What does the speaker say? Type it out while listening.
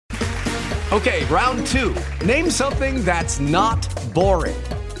Okay, round two. Name something that's not boring.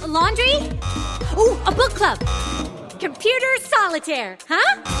 A laundry? Ooh, a book club. Computer solitaire,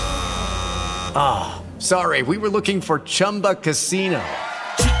 huh? Ah, sorry, we were looking for Chumba Casino.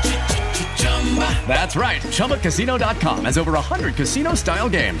 That's right, ChumbaCasino.com has over 100 casino-style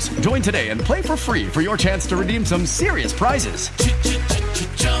games. Join today and play for free for your chance to redeem some serious prizes.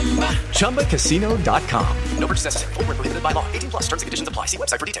 ChumbaCasino.com. No purchase necessary. Void where prohibited by law. 18+. Terms and conditions apply. See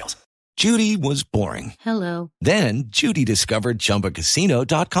website for details. Judy was boring. Hello. Then Judy discovered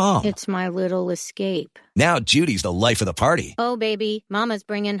ChumbaCasino.com. It's my little escape. Now Judy's the life of the party. Oh, baby, mama's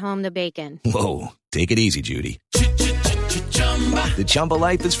bringing home the bacon. Whoa, take it easy, Judy. The Chumba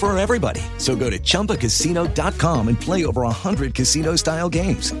life is for everybody. So go to ChumbaCasino.com and play over 100 casino-style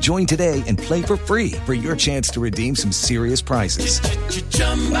games. Join today and play for free for your chance to redeem some serious prizes.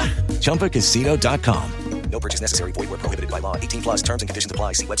 ChumbaCasino.com. No purchase necessary. Void where prohibited by law. 18+. Terms and conditions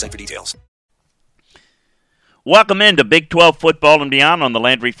apply. See website for details. Welcome into Big 12 Football and Beyond on the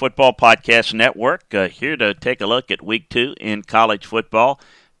Landry Football Podcast Network. Here to take a look at Week 2 in college football.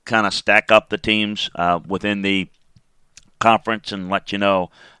 Kind of stack up the teams within the conference and let you know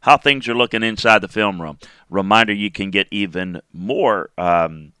how things are looking inside the film room. Reminder, you can get even more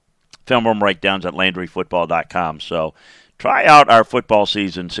film room breakdowns at LandryFootball.com. So try out our football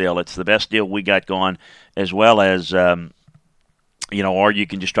season sale. It's the best deal we got going, as well as, or you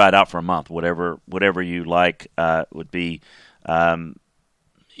can just try it out for a month. Whatever you like would be,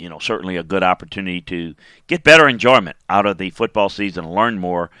 certainly a good opportunity to get better enjoyment out of the football season, learn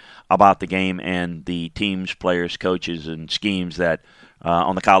more about the game and the teams, players, coaches, and schemes that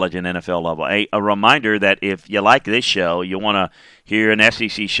on the college and NFL level. A reminder that if you like this show, you want to hear an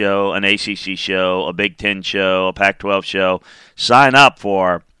SEC show, an ACC show, a Big Ten show, a Pac-12 show, sign up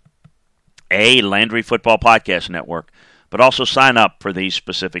for a Landry Football Podcast Network, but also sign up for these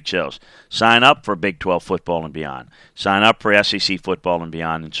specific shows. Sign up for Big 12 Football and Beyond. Sign up for SEC Football and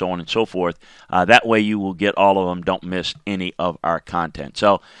Beyond, and so on and so forth. That way you will get all of them. Don't miss any of our content.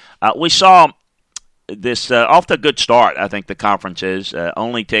 So we saw this off to a good start, I think the conference is.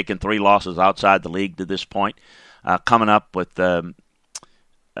 Only taking 3 losses outside the league to this point. Coming up with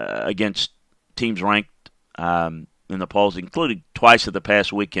against teams ranked in the polls, including twice of the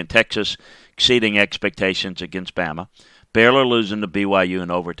past weekend. Texas exceeding expectations against Bama. Baylor losing to BYU in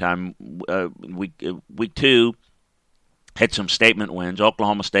overtime. Week 2 had some statement wins.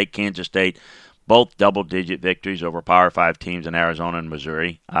 Oklahoma State, Kansas State, both double-digit victories over Power 5 teams in Arizona and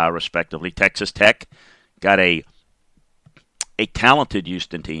Missouri, respectively. Texas Tech got a talented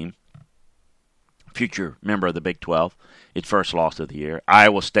Houston team, future member of the Big 12, its first loss of the year.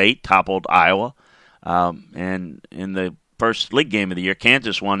 Iowa State toppled Iowa. And in the first league game of the year,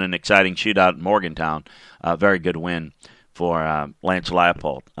 Kansas won an exciting shootout at Morgantown. A very good win for Lance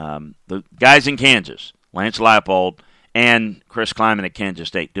Leipold. The guys in Kansas, Lance Leipold and Chris Kleiman at Kansas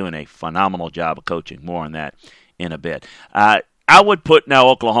State, doing a phenomenal job of coaching. More on that in a bit. I would put now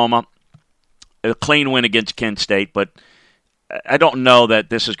Oklahoma, a clean win against Kent State, but I don't know that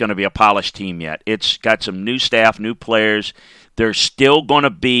this is going to be a polished team yet. It's got some new staff, new players. There's still going to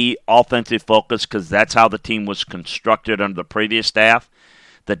be offensive focus because that's how the team was constructed under the previous staff.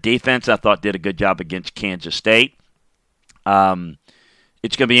 The defense, I thought, did a good job against Kansas State.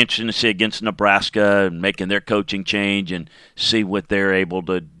 It's going to be interesting to see against Nebraska and making their coaching change and see what they're able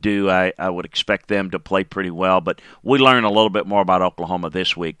to do. I would expect them to play pretty well, but we learn a little bit more about Oklahoma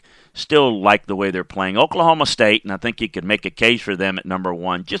this week. Still like the way they're playing. Oklahoma State, and I think you could make a case for them at number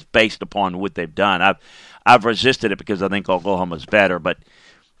 1 just based upon what they've done. I've resisted it because I think Oklahoma's better, but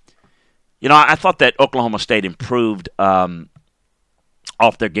I thought that Oklahoma State improved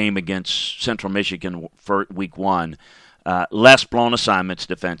off their game against Central Michigan for week 1. Less blown assignments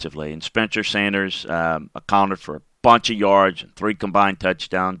defensively, and Spencer Sanders accounted for a bunch of yards and 3 combined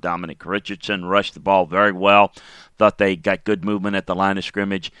touchdowns. Dominic Richardson rushed the ball very well. Thought they got good movement at the line of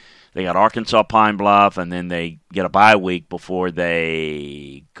scrimmage. They got Arkansas Pine Bluff, and then they get a bye week before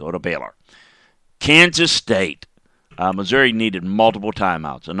they go to Baylor. Kansas State. Missouri needed multiple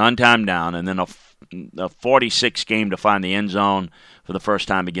timeouts, an untimed down, and then a 46 game to find the end zone for the first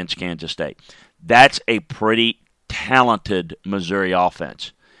time against Kansas State. That's a pretty talented Missouri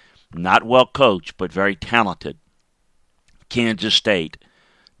offense. Not well coached, but very talented. Kansas State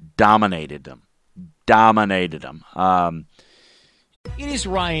dominated them. It is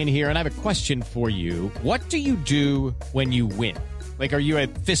Ryan here, and I have a question for you. What do you do when you win? Like, are you a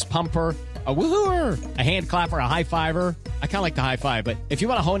fist pumper, a woo-hooer, a hand clapper, a high fiver? I kind of like the high five, but if you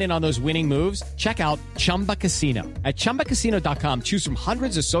want to hone in on those winning moves, check out Chumba Casino. At ChumbaCasino.com, choose from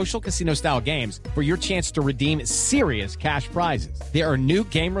hundreds of social casino style games for your chance to redeem serious cash prizes. There are new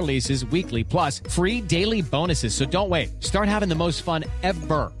game releases weekly, plus free daily bonuses. So don't wait. Start having the most fun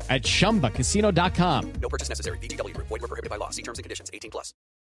ever at ChumbaCasino.com. No purchase necessary. VGW Group. Void where prohibited by law. See terms and conditions. 18+.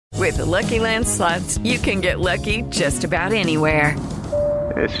 With the Lucky Land Slots, you can get lucky just about anywhere.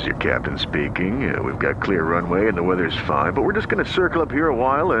 This is your captain speaking. We've got clear runway and the weather's fine, but we're just going to circle up here a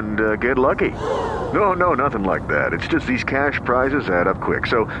while and get lucky. No, nothing like that. It's just these cash prizes add up quick.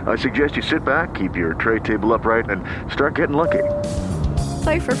 So I suggest you sit back, keep your tray table upright, and start getting lucky.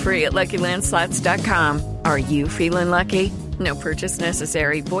 Play for free at LuckyLandSlots.com. Are you feeling lucky? No purchase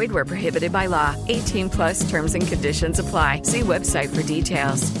necessary. Void where prohibited by law. 18+ terms and conditions apply. See website for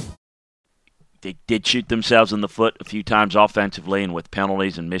details. They did shoot themselves in the foot a few times offensively and with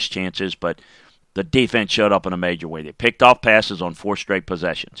penalties and missed chances, but the defense showed up in a major way. They picked off passes on 4 straight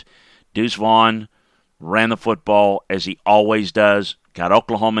possessions. Deuce Vaughn ran the football as he always does, got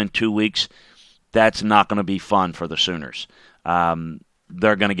Oklahoma in 2 weeks. That's not going to be fun for the Sooners.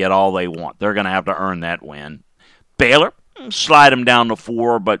 They're going to get all they want. They're going to have to earn that win. Baylor, slide them down to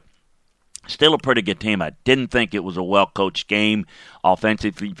 4, but still a pretty good team. I didn't think it was a well-coached game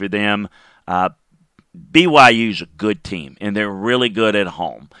offensively for them. BYU's a good team, and they're really good at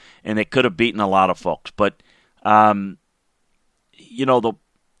home, and they could have beaten a lot of folks. But, the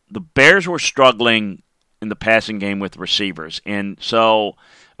Bears were struggling in the passing game with receivers, and so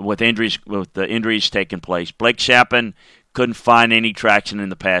with the injuries taking place, Blake Shapen couldn't find any traction in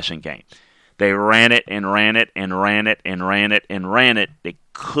the passing game. They ran it and ran it and ran it and ran it and ran it. They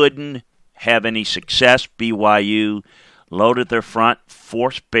couldn't have any success. BYU loaded their front,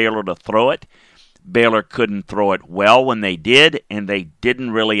 forced Baylor to throw it. Baylor couldn't throw it well when they did, and they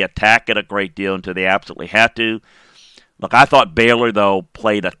didn't really attack it a great deal until they absolutely had to. Look, I thought Baylor, though,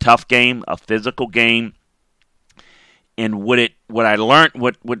 played a tough game, a physical game, and what I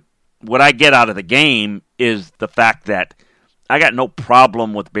get out of the game is the fact that I got no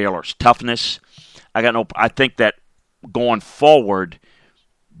problem with Baylor's toughness. I think that going forward,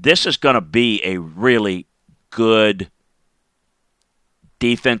 this is going to be a really good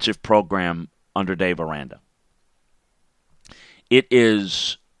defensive program under Dave Aranda. It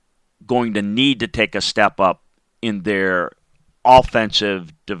is going to need to take a step up in their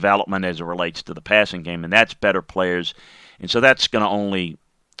offensive development as it relates to the passing game, and that's better players. And so that's going to only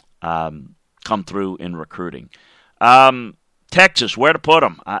come through in recruiting. Texas, where to put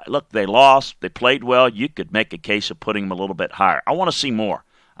them? Look, they lost. They played well. You could make a case of putting them a little bit higher. I want to see more.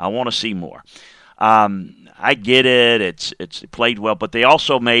 I get it. It's played well, but they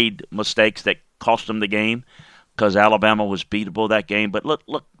also made mistakes that cost them the game because Alabama was beatable that game. But look,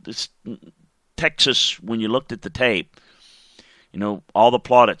 this Texas, when you looked at the tape, all the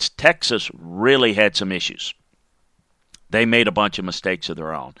plaudits, Texas really had some issues. They made a bunch of mistakes of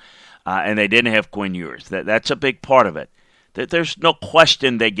their own, and they didn't have Quinn Ewers. That's a big part of it. There's no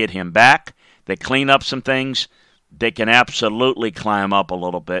question they get him back. They clean up some things. They can absolutely climb up a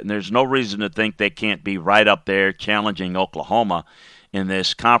little bit, and there's no reason to think they can't be right up there challenging Oklahoma in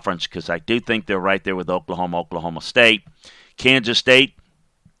this conference because I do think they're right there with Oklahoma State. Kansas State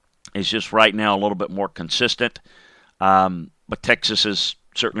is just right now a little bit more consistent, but Texas has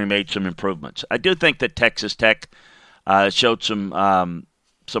certainly made some improvements. I do think that Texas Tech showed some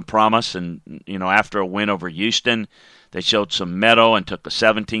promise, and after a win over Houston, they showed some mettle and took a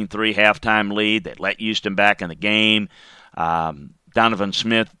 17-3 halftime lead. They let Houston back in the game. Donovan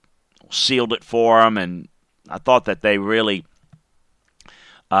Smith sealed it for them, and I thought that they really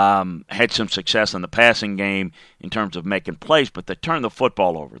had some success in the passing game in terms of making plays, but they turned the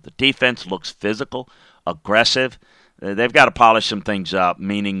football over. The defense looks physical, aggressive. They've got to polish some things up,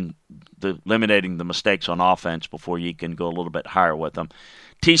 meaning eliminating the mistakes on offense before you can go a little bit higher with them.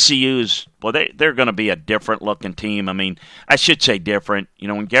 TCU's, they're going to be a different-looking team. I mean, I should say different.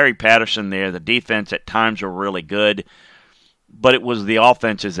 When Gary Patterson there, the defense at times were really good, but it was the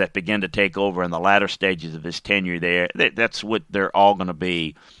offenses that began to take over in the latter stages of his tenure there. That's what they're all going to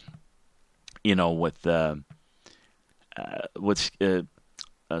be, with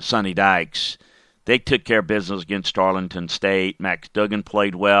Sonny Dykes. They took care of business against Arlington State. Max Duggan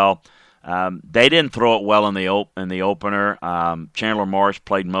played well. They didn't throw it well in the opener. Chandler Morris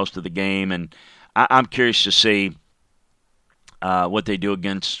played most of the game, and I'm curious to see what they do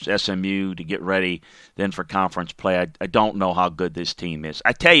against SMU to get ready then for conference play. I don't know how good this team is.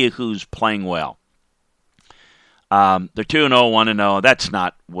 I tell you who's playing well. They're 2-0, 1-0. That's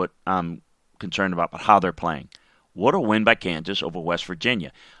not what I'm concerned about, but how they're playing. What a win by Kansas over West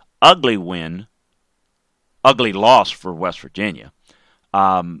Virginia. Ugly win ugly loss for West Virginia.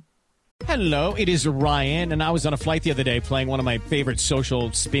 Hello, it is Ryan, and I was on a flight the other day playing one of my favorite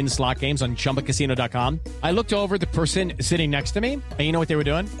social spin slot games on ChumbaCasino.com. I looked over at the person sitting next to me, and you know what they were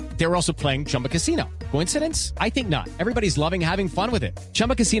doing? They were also playing Chumba Casino. Coincidence? I think not. Everybody's loving having fun with it.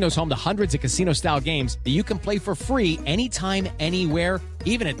 Chumba Casino is home to hundreds of casino-style games that you can play for free anytime, anywhere,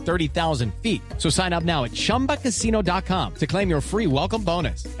 even at 30,000 feet. So sign up now at ChumbaCasino.com to claim your free welcome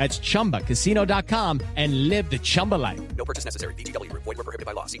bonus. That's ChumbaCasino.com and live the Chumba life. No purchase necessary. VGW Group. Void where prohibited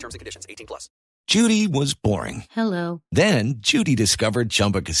by law. See terms and conditions. 18+. Judy was boring. Hello. Then Judy discovered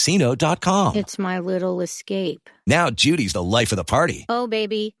ChumbaCasino.com. It's my little escape. Now Judy's the life of the party. Oh,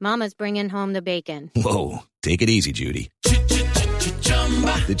 baby, mama's bringing home the bacon. Whoa, take it easy, Judy.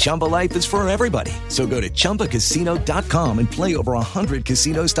 The Chumba life is for everybody. So go to ChumbaCasino.com and play over 100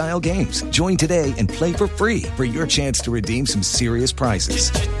 casino-style games. Join today and play for free for your chance to redeem some serious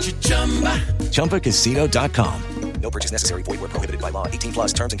prizes. ChumbaCasino.com. No purchase necessary. Void where prohibited by law.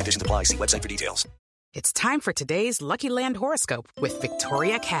 18+. Terms and conditions apply. See website for details. It's time for today's Lucky Land horoscope with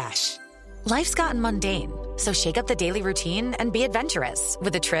Victoria Cash. Life's gotten mundane, so shake up the daily routine and be adventurous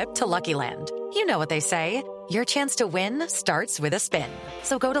with a trip to Lucky Land. You know what they say. Your chance to win starts with a spin.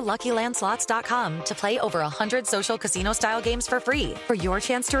 So go to LuckyLandSlots.com to play over 100 social casino-style games for free for your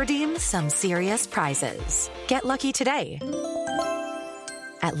chance to redeem some serious prizes. Get lucky today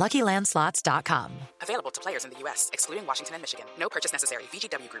at LuckyLandSlots.com. Available to players in the U.S., excluding Washington and Michigan. No purchase necessary.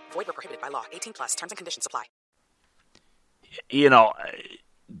 VGW Group. Void where prohibited by law. 18+. Terms and conditions apply. You know,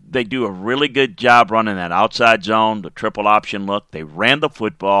 they do a really good job running that outside zone, the triple option look. They ran the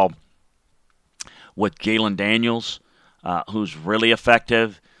football with Jalen Daniels, who's really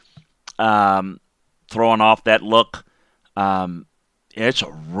effective, throwing off that look. It's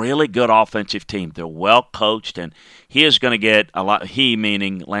a really good offensive team. They're well coached, and he is going to get a lot. He,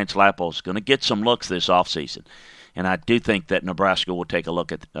 meaning Lance Leipold, is going to get some looks this offseason. And I do think that Nebraska will take a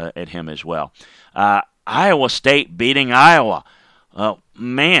look at him as well. Iowa State beating Iowa.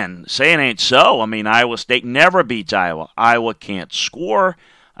 Man, say it ain't so. I mean, Iowa State never beats Iowa. Iowa can't score.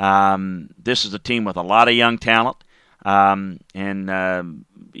 This is a team with a lot of young talent. I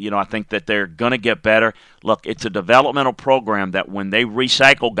think that they're going to get better. Look, it's a developmental program that when they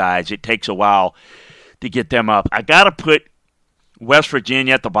recycle guys, it takes a while to get them up. I got to put West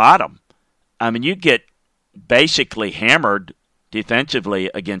Virginia at the bottom. I mean, you get basically hammered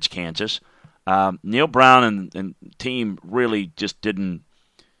defensively against Kansas. Neil Brown and team really just didn't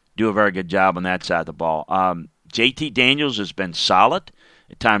do a very good job on that side of the ball. JT Daniels has been solid.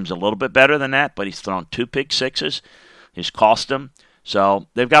 At times a little bit better than that, but he's thrown 2 pick sixes. He's cost them. So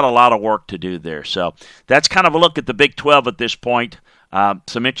they've got a lot of work to do there. So that's kind of a look at the Big 12 at this point.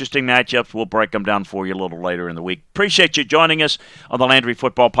 Some interesting matchups. We'll break them down for you a little later in the week. Appreciate you joining us on the Landry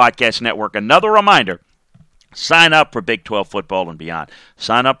Football Podcast Network. Another reminder, sign up for Big 12 football and beyond.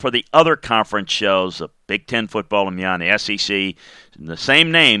 Sign up for the other conference shows, the Big 10 football and beyond, the SEC, the same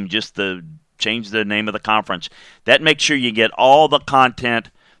name, just change the name of the conference. That makes sure you get all the content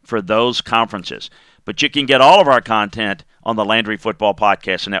for those conferences. But you can get all of our content on the Landry Football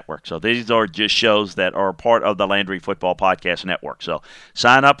Podcast Network. So these are just shows that are part of the Landry Football Podcast Network. So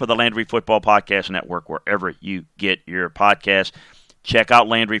sign up for the Landry Football Podcast Network wherever you get your podcast. Check out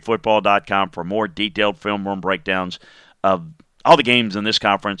LandryFootball.com for more detailed film room breakdowns of all the games in this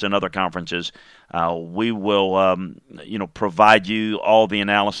conference and other conferences. We will, provide you all the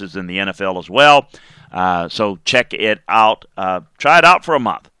analysis in the NFL as well. So check it out. Try it out for a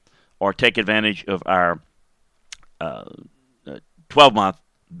month, or take advantage of our 12-month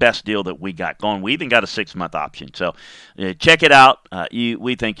best deal that we got going. We even got a 6-month option. So check it out.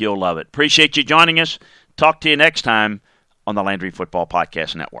 We think you'll love it. Appreciate you joining us. Talk to you next time on the Landry Football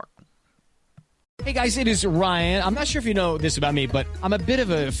Podcast Network. Hey guys, it is Ryan. I'm not sure if you know this about me, but I'm a bit of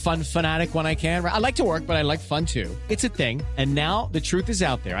a fun fanatic when I can. I like to work, but I like fun too. It's a thing. And now the truth is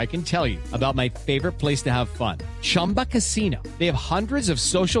out there. I can tell you about my favorite place to have fun. Chumba Casino. They have hundreds of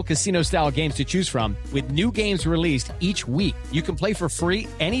social casino style games to choose from with new games released each week. You can play for free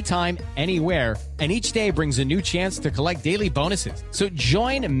anytime, anywhere. And each day brings a new chance to collect daily bonuses. So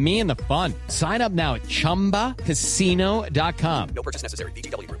join me in the fun. Sign up now at ChumbaCasino.com. No purchase necessary.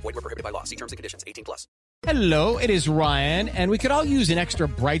 VGW Group. Void where prohibited by law. See terms and conditions. 18+. Hello, it is Ryan, and we could all use an extra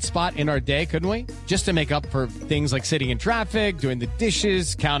bright spot in our day, couldn't we? Just to make up for things like sitting in traffic, doing the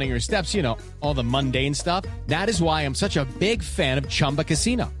dishes, counting your steps, all the mundane stuff. That is why I'm such a big fan of Chumba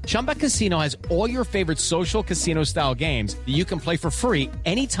Casino. Chumba Casino has all your favorite social casino-style games that you can play for free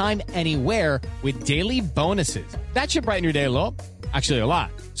anytime, anywhere with daily bonuses. That should brighten your day a little. Actually, a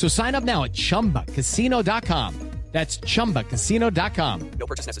lot. So sign up now at ChumbaCasino.com. That's ChumbaCasino.com. No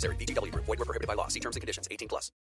purchase necessary. VGW Group. Void where prohibited by law. See terms and conditions. 18+.